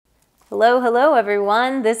Hello, hello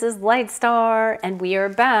everyone. This is LIGHTSTAR and we are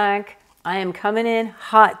back. I am coming in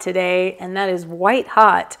hot today, and that is white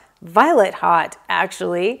hot, violet hot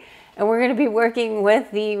actually. And we're going to be working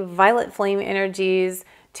with the violet flame energies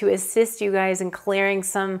to assist you guys in clearing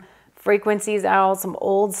some frequencies out, some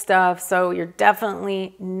old stuff. So you're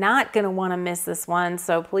definitely not going to want to miss this one.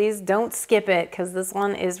 So please don't skip it, because this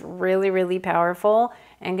one is really, really powerful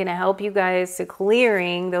and going to help you guys to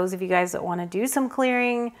clearing. Those of you guys that want to do some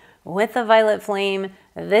clearing with the violet flame,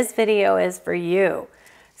 this video is for you.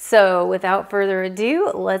 So without further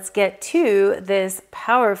ado, let's get to this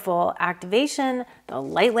powerful activation, the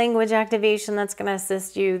light language activation that's going to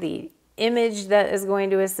assist you, the image that is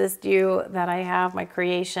going to assist you that I have, my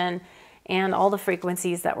creation, and all the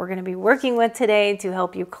frequencies that we're going to be working with today to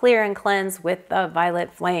help you clear and cleanse with the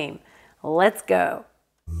violet flame. Let's go.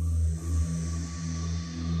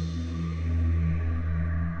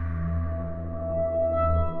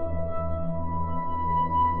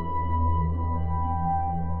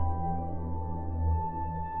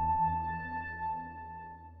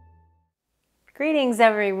 Greetings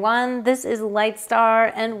everyone, this is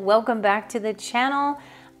LIGHTSTAR and welcome back to the channel.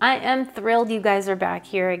 I am thrilled you guys are back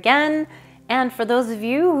here again. And for those of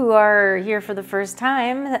you who are here for the first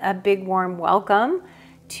time, a big warm welcome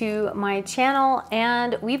to my channel.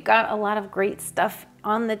 And we've got a lot of great stuff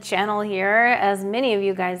on the channel here. As many of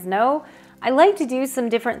you guys know, I like to do some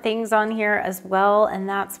different things on here as well. And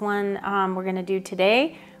that's one we're gonna do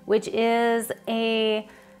today, which is a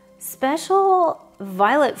special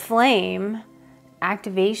violet flame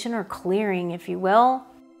activation or clearing, if you will.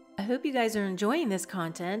 I hope you guys are enjoying this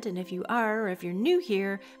content, and if you are, or if you're new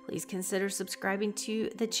here, please consider subscribing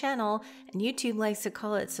to the channel. And YouTube likes to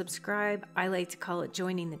call it subscribe. I like to call it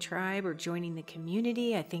joining the tribe or joining the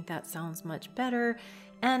community. I think that sounds much better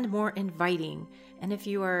and more inviting. And if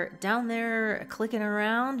you are down there clicking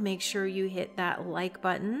around, make sure you hit that like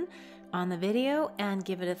button on the video and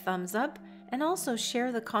give it a thumbs up. And also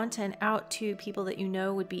share the content out to people that you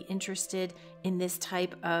know would be interested in this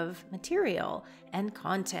type of material and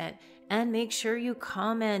content. And make sure you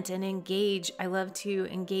comment and engage. I love to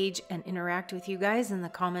engage and interact with you guys in the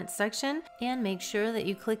comments section. And make sure that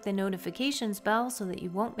you click the notifications bell so that you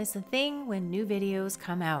won't miss a thing when new videos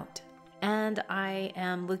come out. And I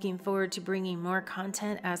am looking forward to bringing more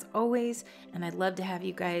content as always. And I'd love to have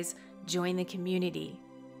you guys join the community.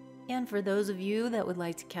 And for those of you that would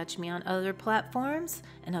like to catch me on other platforms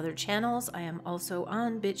and other channels, I am also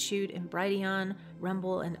on BitChute and Brighteon,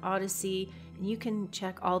 Rumble, and Odyssey. And you can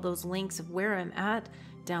check all those links of where I'm at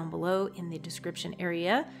down below in the description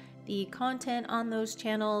area. The content on those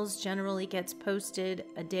channels generally gets posted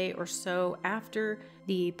a day or so after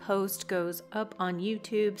the post goes up on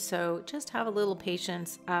YouTube. So just have a little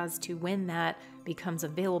patience as to when that becomes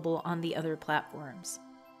available on the other platforms.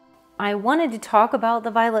 I wanted to talk about the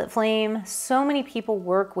violet flame. So many people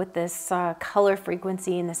work with this color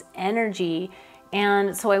frequency and this energy.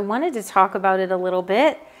 And so I wanted to talk about it a little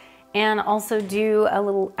bit and also do a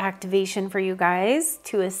little activation for you guys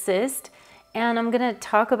to assist. And I'm gonna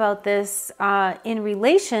talk about this in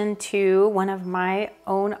relation to one of my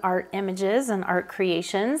own art images and art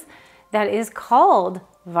creations that is called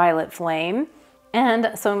Violet Flame.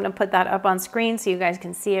 And so I'm gonna put that up on screen so you guys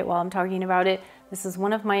can see it while I'm talking about it. This is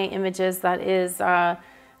one of my images that is,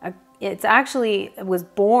 it's actually was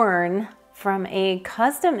born from a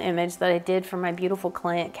custom image that I did for my beautiful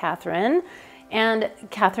client, Catherine. And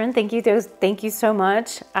Catherine, thank you so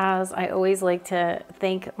much. As I always like to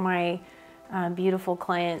thank my beautiful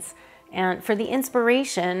clients and for the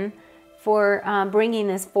inspiration for bringing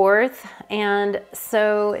this forth. And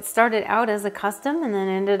so it started out as a custom and then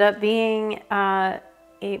ended up being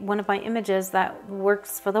one of my images that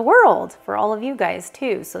works for the world, for all of you guys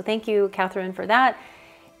too. So thank you, Catherine, for that.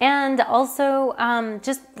 And also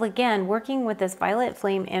just again, working with this violet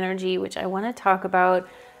flame energy, which I want to talk about,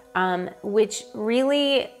 which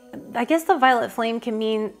really, I guess the violet flame can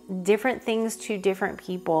mean different things to different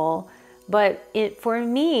people. But for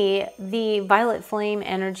me, the violet flame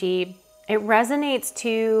energy, it resonates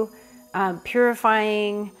to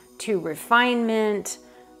purifying, to refinement,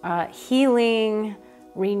 healing,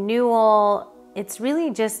 renewal. It's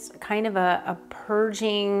really just kind of a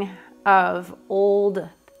purging of old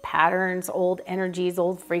patterns, old energies,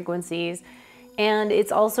 old frequencies. And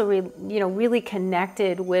it's also really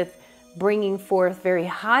connected with bringing forth very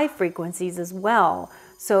high frequencies as well.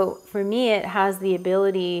 So for me, it has the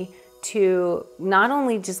ability to not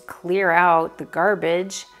only just clear out the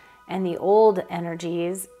garbage and the old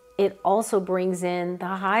energies, it also brings in the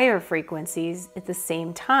higher frequencies at the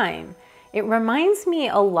same time. It reminds me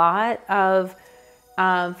a lot of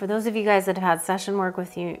For those of you guys that have had session work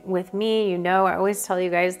with me, you know I always tell you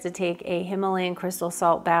guys to take a Himalayan crystal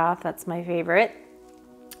salt bath. That's my favorite.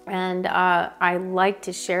 And I like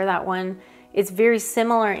to share that one. It's very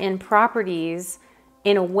similar in properties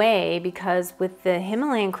in a way, because with the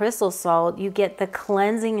Himalayan crystal salt, you get the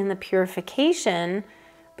cleansing and the purification,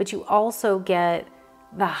 but you also get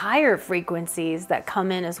the higher frequencies that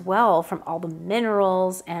come in as well from all the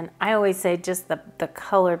minerals. And I always say just the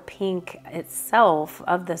color pink itself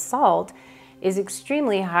of the salt is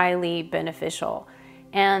extremely highly beneficial.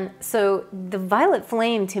 And so the violet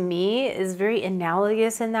flame to me is very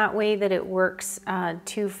analogous in that way, that it works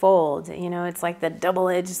twofold. You know, it's like the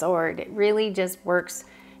double-edged sword. It really just works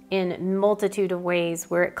in a multitude of ways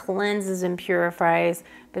where it cleanses and purifies,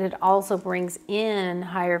 but it also brings in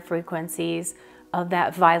higher frequencies of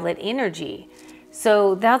that violet energy.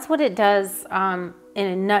 So that's what it does in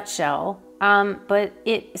a nutshell. But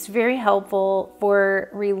it's very helpful for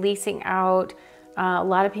releasing out. A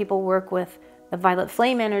lot of people work with the violet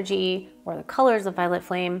flame energy or the colors of violet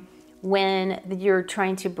flame when you're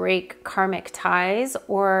trying to break karmic ties,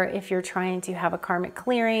 or if you're trying to have a karmic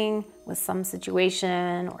clearing with some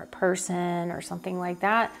situation or a person or something like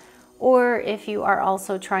that, or if you are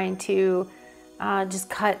also trying to just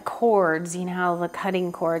cut cords, you know, the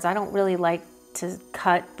cutting cords. I don't really like to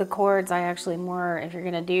cut the cords. I actually more, if you're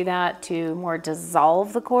gonna do that, to more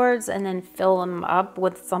dissolve the cords and then fill them up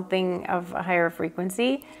with something of a higher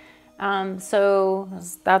frequency. So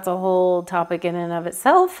that's a whole topic in and of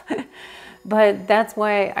itself. But that's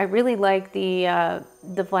why I really like the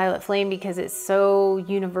violet flame, because it's so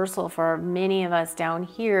universal for many of us down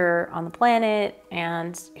here on the planet,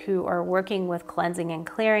 and who are working with cleansing and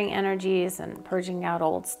clearing energies and purging out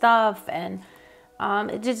old stuff. And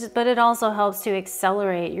but it also helps to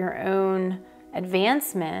accelerate your own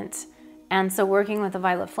advancement. And so working with the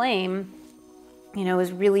violet flame, you know,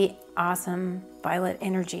 is really awesome violet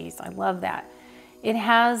energies. I love that. It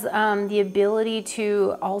has the ability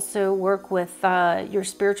to also work with your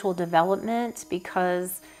spiritual development,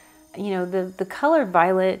 because, you know, the color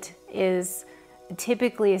violet is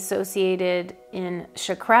typically associated in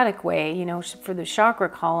chakratic way, you know, for the chakra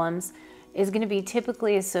columns, is going to be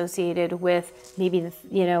typically associated with maybe,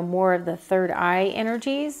 you know, more of the third eye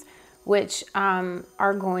energies, which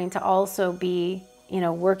are going to also be, you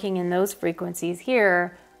know, working in those frequencies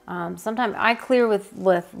here. Sometimes I clear with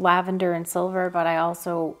lavender and silver, but I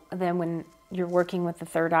also, then when you're working with the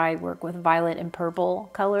third eye, work with violet and purple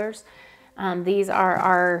colors. These are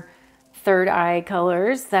our third eye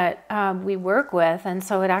colors that we work with. And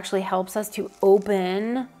so it actually helps us to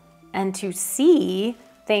open and to see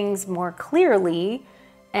things more clearly,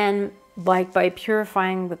 and like by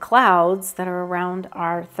purifying the clouds that are around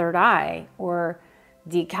our third eye, or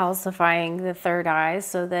decalcifying the third eye,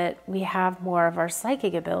 so that we have more of our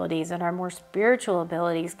psychic abilities and our more spiritual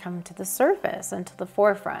abilities come to the surface and to the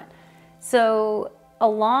forefront. So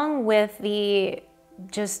along with the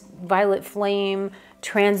just violet flame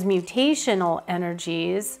transmutational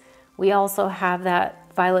energies, we also have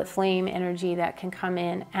that violet flame energy that can come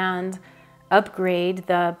in and upgrade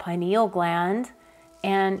the pineal gland.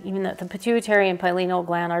 And even though the pituitary and pineal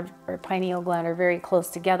gland are very close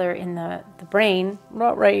together in the brain,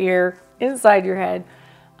 not right here inside your head.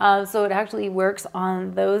 So it actually works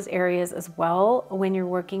on those areas as well when you're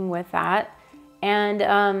working with that. And,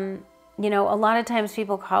 you know, a lot of times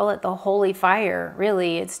people call it the holy fire.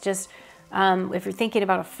 Really, it's just, if you're thinking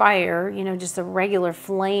about a fire, you know, just the regular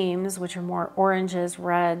flames, which are more oranges,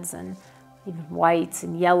 reds, and even whites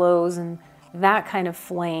and yellows and that kind of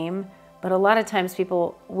flame. But a lot of times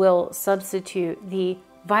people will substitute the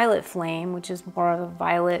violet flame, which is more of a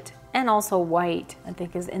violet, and also white, I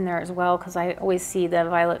think, is in there as well, because I always see the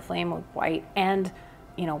violet flame with white and,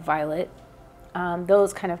 you know, violet,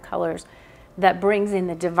 those kind of colors, that brings in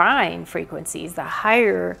the divine frequencies, the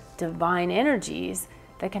higher divine energies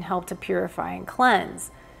that can help to purify and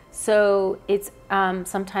cleanse. So it's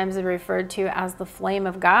sometimes referred to as the flame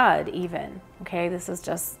of God even. Okay, this is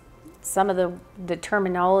just some of the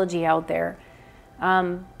terminology out there.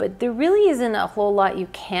 But there really isn't a whole lot you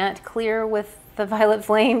can't clear with the violet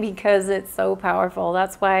flame, because it's so powerful.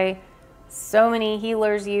 That's why so many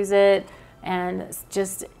healers use it, and it's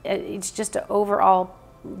just an overall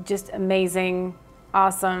just amazing,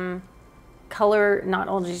 awesome color, not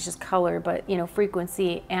only just color, but, you know,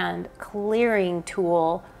 frequency and clearing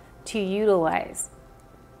tool to utilize.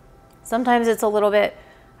 Sometimes it's a little bit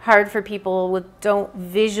hard for people don't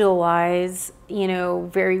visualize, you know,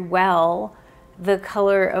 very well the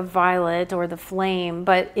color of violet or the flame,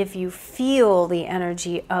 but if you feel the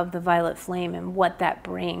energy of the violet flame and what that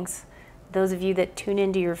brings, those of you that tune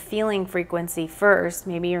into your feeling frequency first,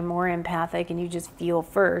 maybe you're more empathic and you just feel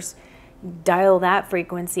first, dial that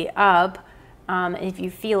frequency up if you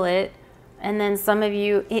feel it. And then some of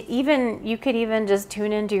you, you could even just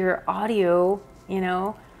tune into your audio, you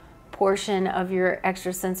know, portion of your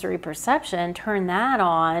extrasensory perception, turn that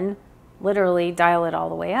on, literally dial it all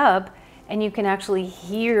the way up, and you can actually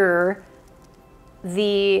hear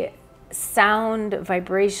the sound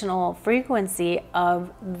vibrational frequency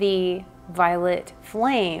of the violet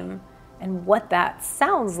flame and what that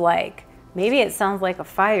sounds like. Maybe it sounds like a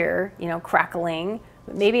fire, you know, crackling,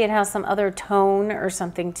 but maybe it has some other tone or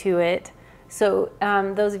something to it. So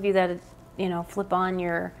those of you that, you know, flip on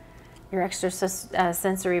your extra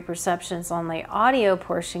sensory perceptions on the audio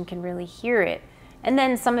portion can really hear it. And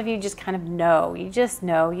then some of you just kind of know. You just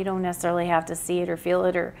know. You don't necessarily have to see it or feel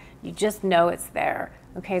it, or you just know it's there.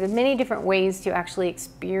 Okay, there's many different ways to actually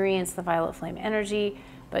experience the violet flame energy,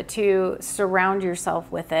 but to surround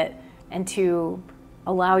yourself with it and to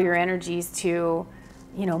allow your energies to,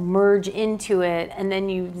 you know, merge into it, and then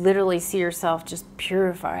you literally see yourself just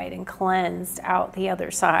purified and cleansed out the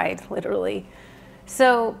other side, literally.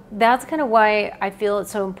 So that's kind of why I feel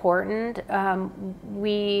it's so important.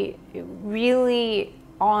 We really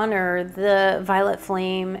honor the violet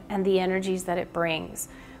flame and the energies that it brings.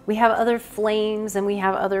 We have other flames and we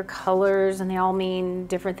have other colors, and they all mean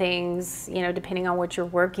different things, you know, depending on what you're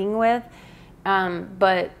working with.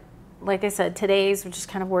 But like I said, today's we're just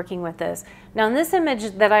kind of working with this. Now, in this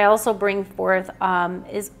image that I also bring forth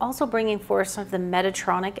is also bringing forth some of the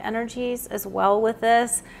Metatronic energies as well with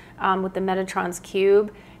this, with the Metatron's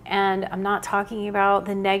cube. And I'm not talking about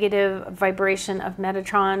the negative vibration of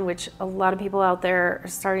Metatron, which a lot of people out there are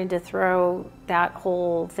starting to throw that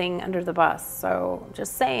whole thing under the bus. So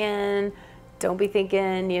just saying, don't be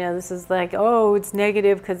thinking, you know, this is like, oh, it's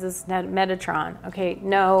negative because it's Metatron. Okay,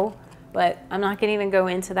 no. But I'm not going to even go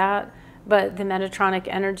into that. But the Metatronic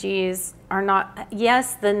energies are not,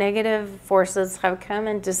 yes, the negative forces have come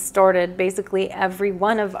and distorted basically every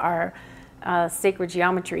one of our sacred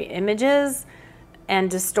geometry images and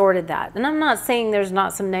distorted that. And I'm not saying there's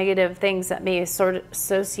not some negative things that may sort of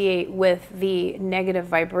associate with the negative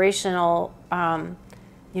vibrational,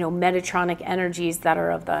 you know, Metatronic energies that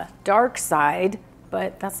are of the dark side,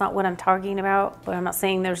 but that's not what I'm talking about. But I'm not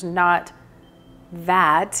saying there's not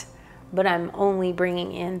that. But I'm only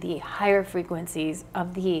bringing in the higher frequencies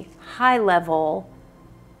of the high level,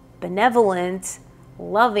 benevolent,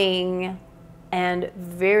 loving, and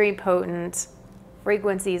very potent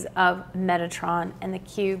frequencies of Metatron and the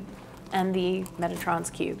cube and the Metatron's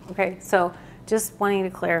cube. Okay, so just wanting to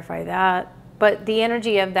clarify that. But the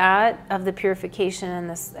energy of that, of the purification and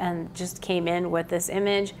this, and just came in with this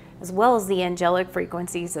image, as well as the angelic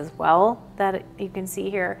frequencies as well that you can see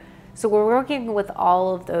here. So we're working with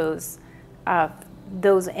all of those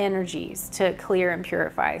energies to clear and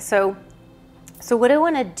purify. So what I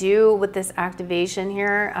want to do with this activation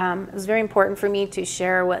here, it was very important for me to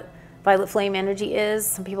share what violet flame energy is.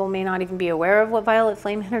 Some people may not even be aware of what violet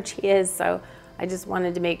flame energy is, so I just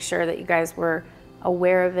wanted to make sure that you guys were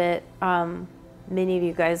aware of it. Many of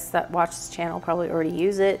you guys that watch this channel probably already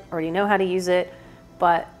use it, already know how to use it,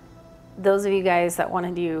 but those of you guys that want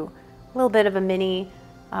to do a little bit of a mini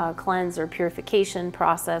cleanse or purification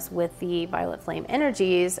process with the violet flame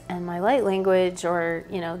energies and my light language, or,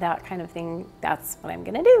 you know, that kind of thing, that's what I'm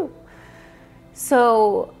gonna do.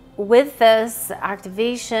 So with this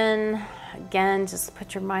activation, again, just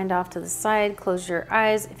put your mind off to the side, close your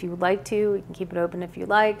eyes if you would like to, you can keep it open if you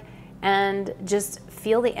like, and just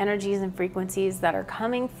feel the energies and frequencies that are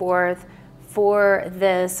coming forth for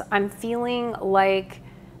this. I'm feeling like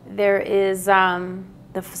there is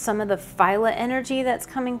some of the violet energy that's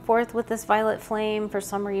coming forth with this violet flame. For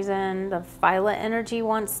some reason, the violet energy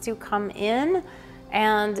wants to come in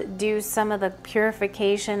and do some of the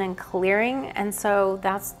purification and clearing. And so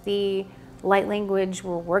that's the light language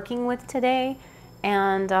we're working with today.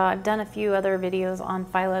 And I've done a few other videos on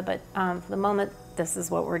violet, but for the moment, this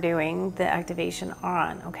is what we're doing the activation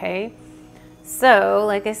on, okay? So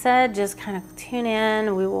like I said, just kind of tune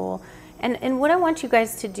in. We will, and what I want you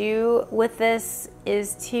guys to do with this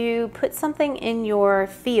is to put something in your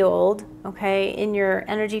field, okay? In your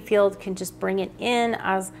energy field, can just bring it in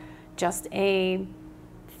as just a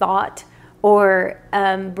thought, or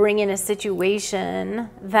bring in a situation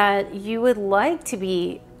that you would like to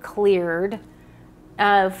be cleared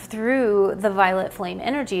through the violet flame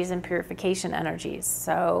energies and purification energies.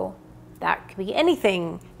 So that could be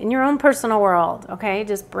anything in your own personal world, okay?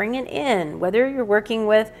 Just bring it in, whether you're working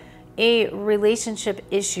with a relationship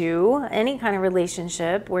issue, any kind of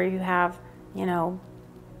relationship where you have, you know,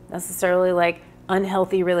 necessarily like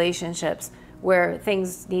unhealthy relationships where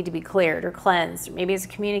things need to be cleared or cleansed. Maybe it's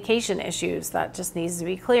communication issues that just needs to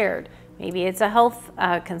be cleared. Maybe it's a health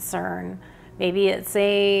concern. Maybe it's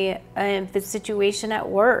a situation at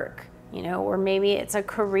work, you know, or maybe it's a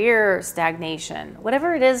career stagnation.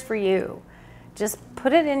 Whatever it is for you, just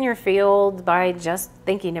put it in your field by just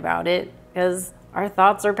thinking about it, because our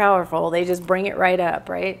thoughts are powerful. They just bring it right up,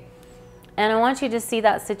 right? And I want you to see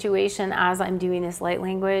that situation as I'm doing this light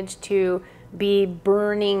language to be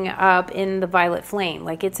burning up in the violet flame.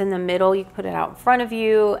 Like it's in the middle. You can put it out in front of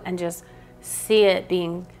you and just see it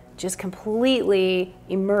being just completely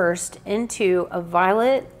immersed into a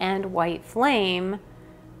violet and white flame,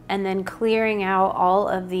 and then clearing out all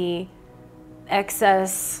of the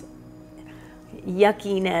excess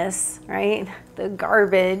yuckiness, right? The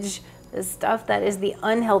garbage, the stuff that is the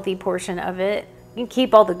unhealthy portion of it. You can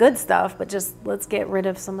keep all the good stuff, but just let's get rid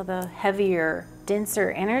of some of the heavier,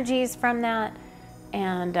 denser energies from that,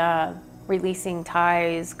 and releasing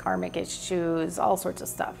ties, karmic issues, all sorts of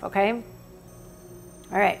stuff, okay?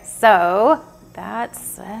 All right, so that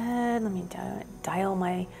said, let me dial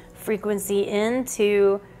my frequency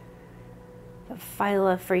into the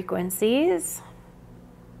Pvila frequencies.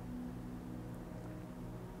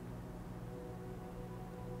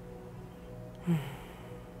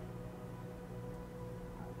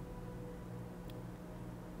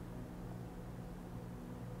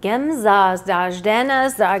 Gemzas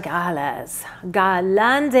dajdenas zagalas,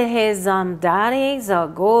 galandehe zamdari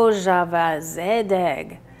zagoja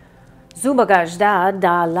vazedeg, zubagajda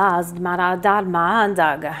da lazd maradad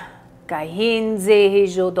maandag, gahinze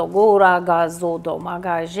hijodogora gazodo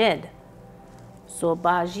magajed,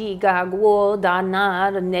 sobaji gagwo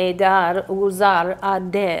danar nedar uzar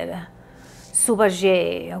ader,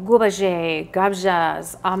 Subaje, Gubaje,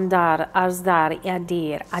 Gabjaz, Amdar, Azdar,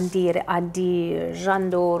 Yadir, Andir, Adir,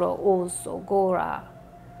 Jandoro, Oso, Gora.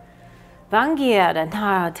 Vangier,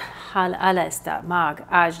 Nad, Hal Alesta, Mag,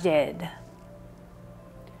 Ajded.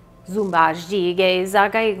 Zumbajdi,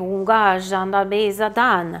 Zagai, Gunga, Janda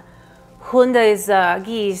Bezadan, Hundeza,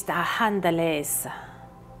 Gizda, Handales.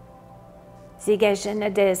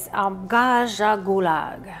 Zigeshenedes, Abgaja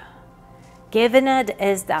Gulag. Givened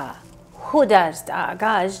Esda. Hudajda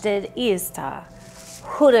gajded ista,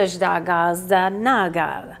 Hudajda gazda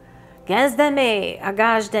nagal, Gazdame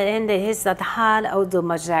agajda ende hisat hal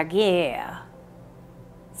odumajagye.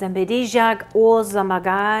 Zambedijag o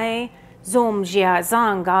zamagai, Zomjia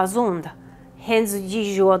zanga zund,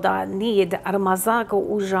 Henzijoda nid armazako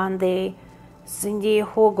ujande, Zindi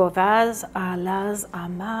hogovaz alaz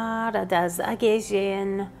amara das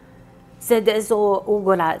agejen. Zedezo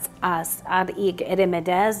ugolaz as ar ig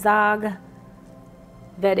eremedezdag,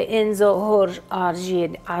 Ved inzo hor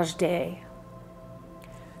arjid ajde.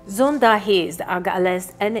 Zundahiz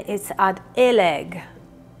agales en is ad eleg,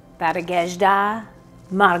 Bargejda,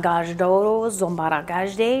 Margajdoro,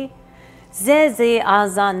 Zombaragajde, Zeze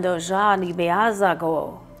azando jani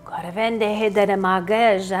beazago, Karvende hedere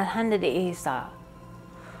magej handed isa,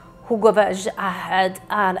 Hugovaj ahad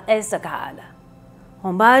al esakal.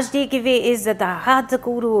 Hombajdi give is the hat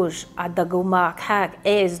kuruj at the gumak hag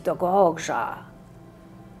is the gogja.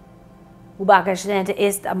 Ubakashnet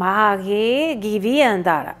is the mahagi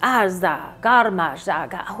giviandar azda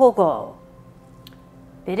garmajdaga hogo.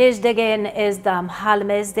 Birisdegen is the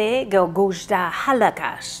halmezde gogujda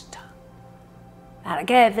halakast.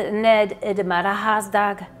 Argev ned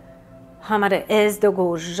idmarahazdag hamar is the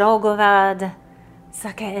gojogovad.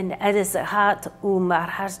 Saken edis hat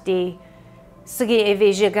umarhasdi. Sugi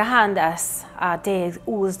evijigahandas a de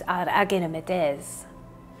uzd ar agenemetes.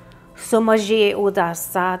 Somaji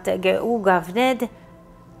udasat ge ugavned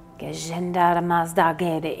ge gendar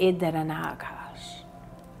mazdagere idranakash.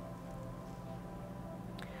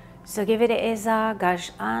 So give it eza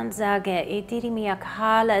gash anza ge itirimiak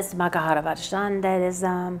halas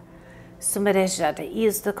magaravarshanderizam. Sumeresha de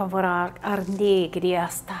is the convorar arne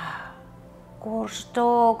griasta.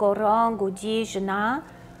 Gorsto gorangu dijna.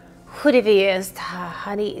 Huriviest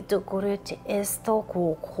hani to kurit esto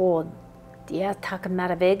kokon. Dia tak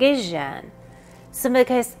marvegejan.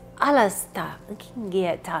 Sumekes alasta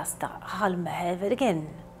kingietasta halmhevergen.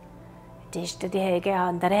 Dishte de hege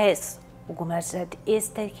andres. Ugumerset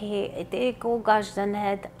isteke eteko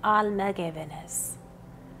gajdaned almegevenes.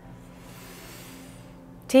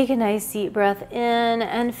 Take a nice deep breath in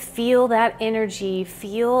and feel that energy.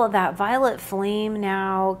 Feel that violet flame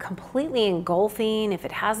now completely engulfing. If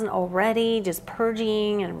it hasn't already, just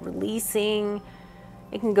purging and releasing.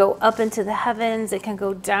 It can go up into the heavens. It can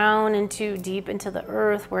go down into deep into the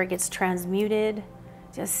earth where it gets transmuted.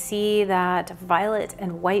 Just see that violet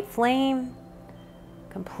and white flame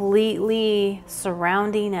completely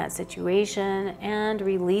surrounding that situation and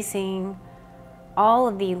releasing all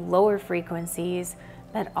of the lower frequencies,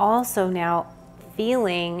 but also now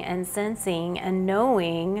feeling and sensing and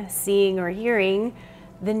knowing, seeing or hearing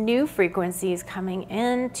the new frequencies coming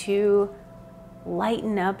in to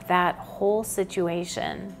lighten up that whole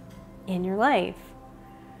situation in your life.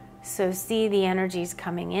 So see the energies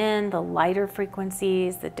coming in, the lighter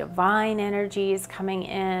frequencies, the divine energies coming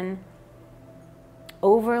in,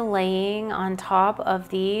 overlaying on top of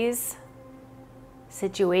these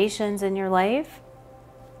situations in your life.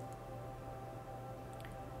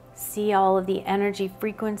 See all of the energy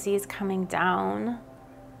frequencies coming down,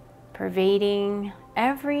 pervading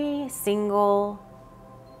every single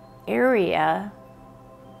area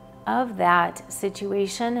of that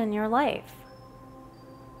situation in your life.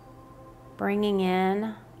 Bringing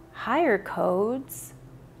in higher codes,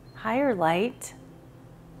 higher light,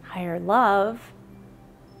 higher love,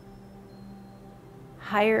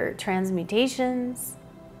 higher transmutations,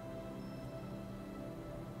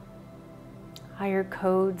 higher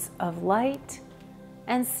codes of light,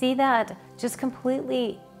 and see that just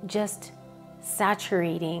completely just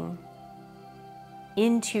saturating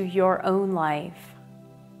into your own life,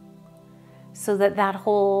 so that that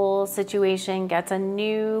whole situation gets a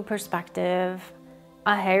new perspective,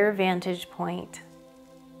 a higher vantage point.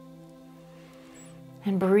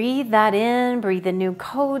 And breathe that in, breathe the new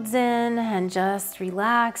codes in, and just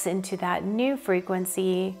relax into that new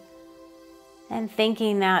frequency. And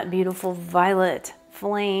thanking that beautiful violet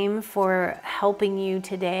flame for helping you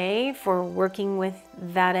today, for working with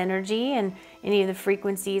that energy and any of the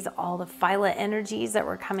frequencies, all the violet energies that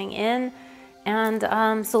were coming in.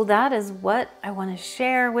 And so that is what I want to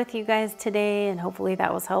share with you guys today. And hopefully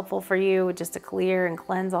that was helpful for you, just to clear and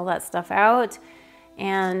cleanse all that stuff out.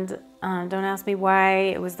 And don't ask me why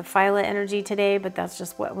it was the violet energy today, but that's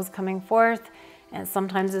just what was coming forth. And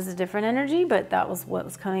sometimes it's a different energy, but that was what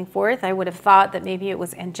was coming forth. I would have thought that maybe it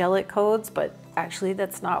was angelic codes, but actually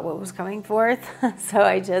that's not what was coming forth. So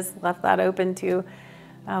I just left that open to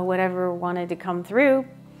whatever wanted to come through.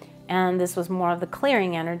 And this was more of the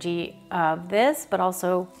clearing energy of this, but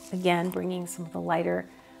also, again, bringing some of the lighter,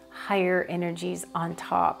 higher energies on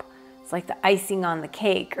top. It's like the icing on the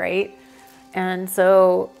cake, right? And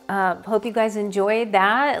so hope you guys enjoyed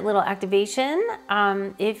that little activation.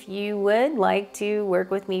 If you would like to work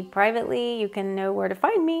with me privately, you can know where to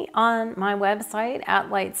find me on my website at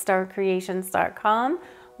lightstarcreations.com,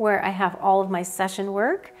 where I have all of my session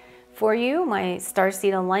work for you, my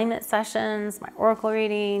starseed alignment sessions, my oracle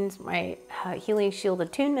readings, my healing shield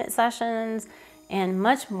attunement sessions, and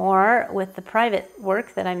much more with the private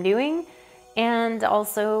work that I'm doing. And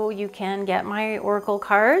also you can get my oracle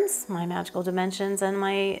cards, my magical dimensions, and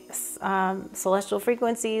my celestial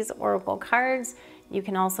frequencies oracle cards. You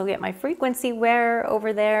can also get my frequency wear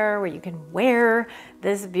over there, where you can wear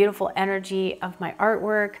this beautiful energy of my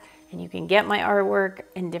artwork. And you can get my artwork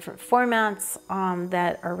in different formats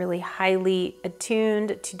that are really highly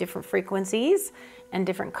attuned to different frequencies and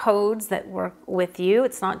different codes that work with you.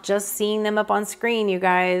 It's not just seeing them up on screen, you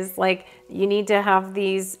guys. Like, you need to have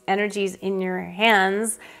these energies in your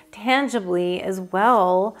hands tangibly as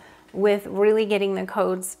well, with really getting the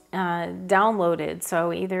codes downloaded.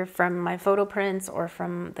 So either from my photo prints or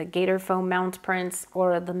from the gator foam mount prints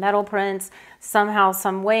or the metal prints, somehow,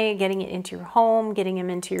 some way, getting it into your home, getting them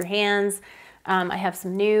into your hands. I have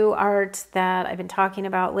some new art that I've been talking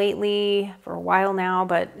about lately for a while now,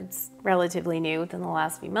 but it's relatively new within the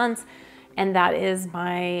last few months. And that is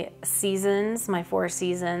my seasons, my 4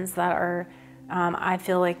 seasons that are, I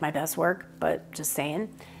feel like, my best work, but just saying.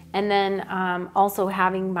 And then also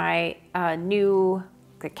having my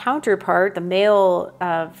the counterpart, the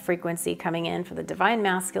male frequency coming in for the divine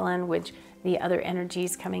masculine, which the other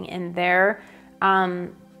energies coming in there,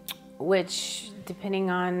 which depending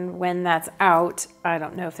on when that's out, I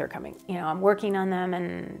don't know if they're coming. You know, I'm working on them,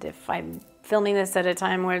 and if I'm filming this at a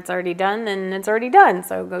time where it's already done, then it's already done.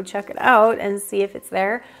 So go check it out and see if it's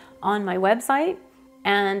there on my website.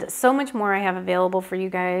 And so much more I have available for you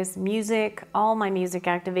guys. Music, all my music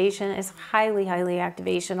activation is highly, highly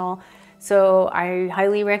activational. So I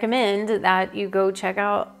highly recommend that you go check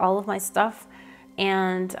out all of my stuff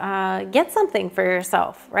and get something for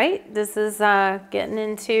yourself, right? This is getting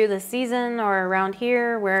into the season, or around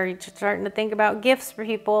here, where you're starting to think about gifts for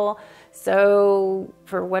people. So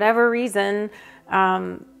for whatever reason,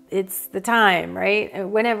 it's the time, right?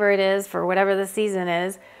 Whenever it is, for whatever the season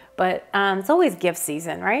is. But it's always gift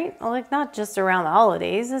season, right? Like, not just around the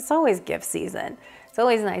holidays, it's always gift season. It's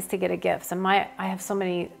always nice to get a gift. And I have so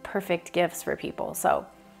many perfect gifts for people. So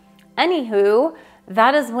anywho,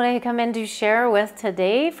 that is what I come in to share with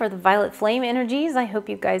today for the violet flame energies. I hope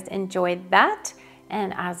you guys enjoyed that.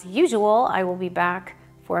 And as usual, I will be back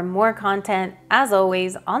for more content as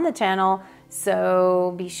always on the channel.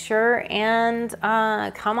 So be sure and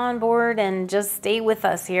come on board and just stay with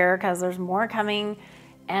us here because there's more coming.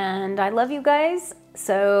 And I love you guys.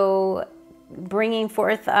 So bringing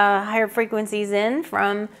forth higher frequencies in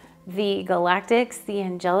from the galactics, the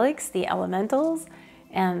angelics, the elementals,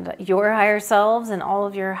 and your higher selves and all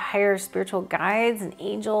of your higher spiritual guides and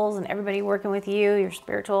angels and everybody working with you, your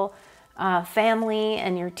spiritual family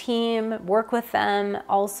and your team. Work with them.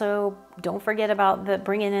 Also, don't forget about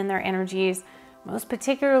bringing in their energies, most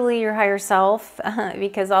particularly your higher self,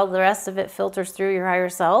 because all the rest of it filters through your higher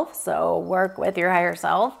self. So work with your higher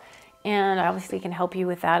self, and I obviously can help you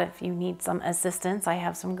with that if you need some assistance. I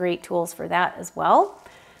have some great tools for that as well.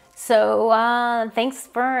 So thanks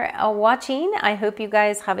for watching. I hope you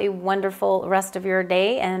guys have a wonderful rest of your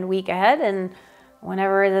day and week ahead, and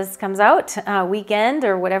whenever this comes out, weekend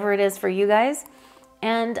or whatever it is for you guys.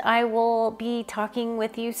 And I will be talking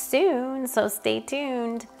with you soon, so stay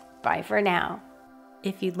tuned. Bye for now.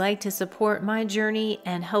 If you'd like to support my journey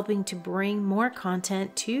and helping to bring more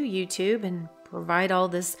content to YouTube and provide all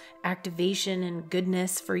this activation and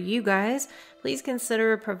goodness for you guys, please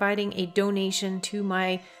consider providing a donation to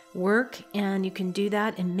my work, and you can do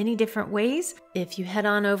that in many different ways. If you head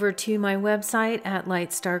on over to my website at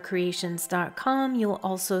lightstarcreations.com, you'll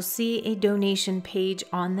also see a donation page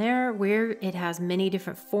on there where it has many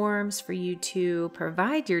different forms for you to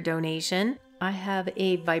provide your donation. I have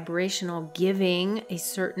a vibrational giving, a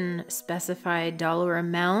certain specified dollar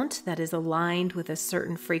amount that is aligned with a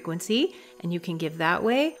certain frequency, and you can give that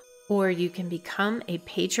way, or you can become a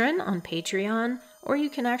patron on Patreon, or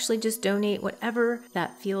you can actually just donate whatever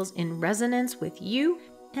that feels in resonance with you.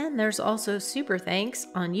 And there's also super thanks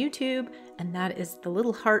on YouTube, and that is the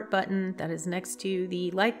little heart button that is next to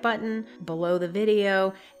the like button below the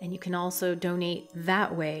video, and you can also donate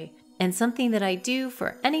that way. And something that I do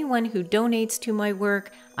for anyone who donates to my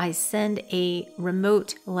work, I send a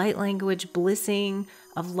remote light language blessing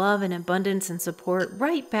of love and abundance and support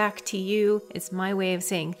right back to you. It's my way of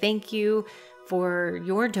saying thank you for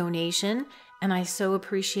your donation. And I so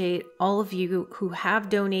appreciate all of you who have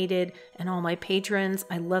donated and all my patrons.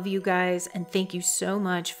 I love you guys, and thank you so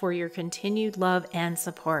much for your continued love and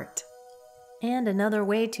support. And another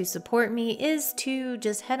way to support me is to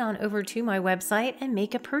just head on over to my website and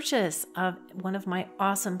make a purchase of one of my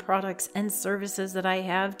awesome products and services that I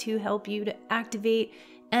have to help you to activate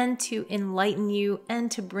and to enlighten you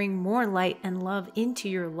and to bring more light and love into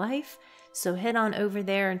your life. So head on over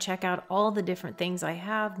there and check out all the different things I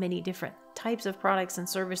have, many different types of products and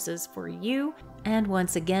services for you. And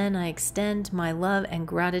once again, I extend my love and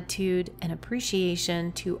gratitude and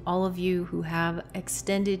appreciation to all of you who have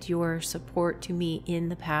extended your support to me in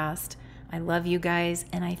the past. I love you guys,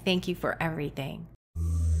 and I thank you for everything.